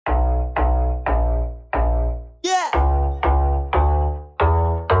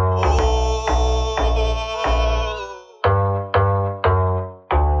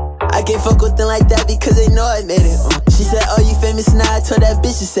like that because they know I made it. She said, oh, you famous now, I told that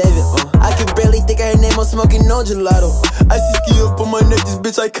bitch to save it. I could barely think of her name, I'm smoking no gelato. I see ski up on my neck, this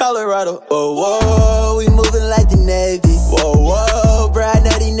bitch like Colorado. Whoa, whoa, we moving like the Navy. Whoa, whoa, bro, I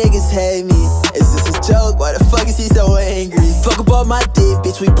know these niggas hate me. Is this a joke? Why the fuck is he so angry? Fuck up all my dick,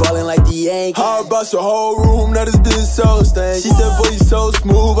 bitch, we ballin' like the Yankees. How about your whole room, now this bitch so stank. She said, boy, you so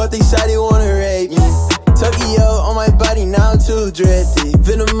smooth, I think Shawty wanna rape me. Tokyo on my body, now I'm too drifty.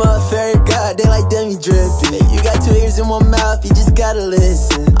 Venom up, fairy god, they like demi drippy. You got 2 ears in one mouth, you just gotta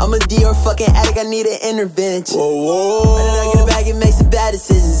listen. I'm a Dior fucking addict, I need an intervention. Whoa, whoa. When I get a bag and make some bad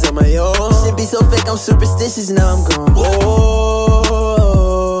decisions on my own. Shit be so fake, I'm superstitious, now I'm gone. Whoa.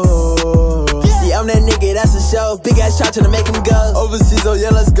 See, I'm that nigga, that's a show. Big ass chop tryna make him go. Overseas, oh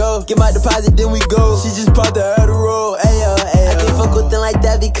yeah, let's go. Get my deposit, then we go. She just popped the Adderall, ayo, ayo. I can't fuck with them like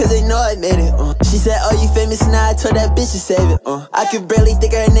that because they know I made it. She said, oh, you famous now, I told that bitch to save it. I could barely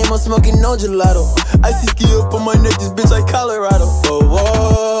think of her name, I'm smoking no gelato. I see ski up on my neck, this bitch like Colorado. Whoa,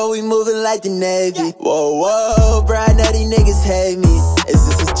 whoa, we moving like the Navy. Whoa, whoa, bro, I know these niggas hate me. Is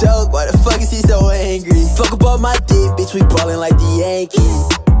this a joke? Why the fuck is he so angry? Fuck up all my dick, bitch, we ballin' like the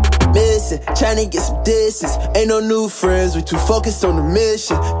Yankees. Missing, tryna get some distance. Ain't no new friends, we too focused on the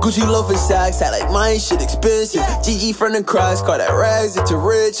mission. Gucci loafer socks, act like mine shit expensive. GG from the cross, call that rags it to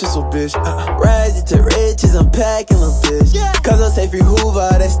riches, so bitch. Rags it to riches, I'm packing, little bitch. Cause I'm say free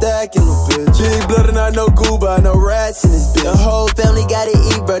Hoover, that stacking, little bitch. Big blood and I know Gooba, no rats in this bitch. The whole family gotta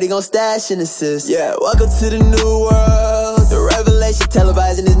eat, bro, they gon' stash in the sis. Yeah, welcome to the new world. The revelation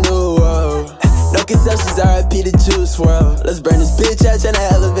televising this new world. No conceptions, RIP the juice world. Let's burn this bitch out, tryna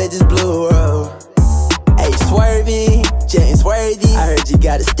elevate this blue world. Hey, swerving, James Worthy. I heard you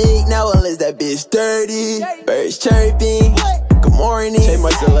got a stick, now unless that bitch dirty. Birds chirping, good morning. Change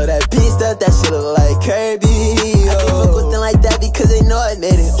my soul of that pink stuff, that shit look like Kirby. I can't fuck with them like that because they know I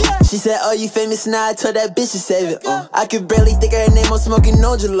made it. She said, oh, you famous now, I told that bitch to save it. I could barely think of her name, I'm smoking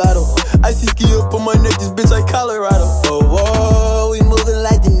no gelato. I see ski up on my neck, this bitch like Colorado. Whoa, whoa, we moving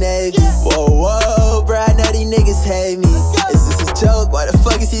like the Navy. Whoa, whoa, bro, I know these niggas hate me. Is this a joke? Why the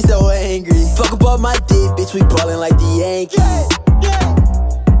fuck is he so angry? Fuck up all my dick, bitch, we ballin' like the Yankees.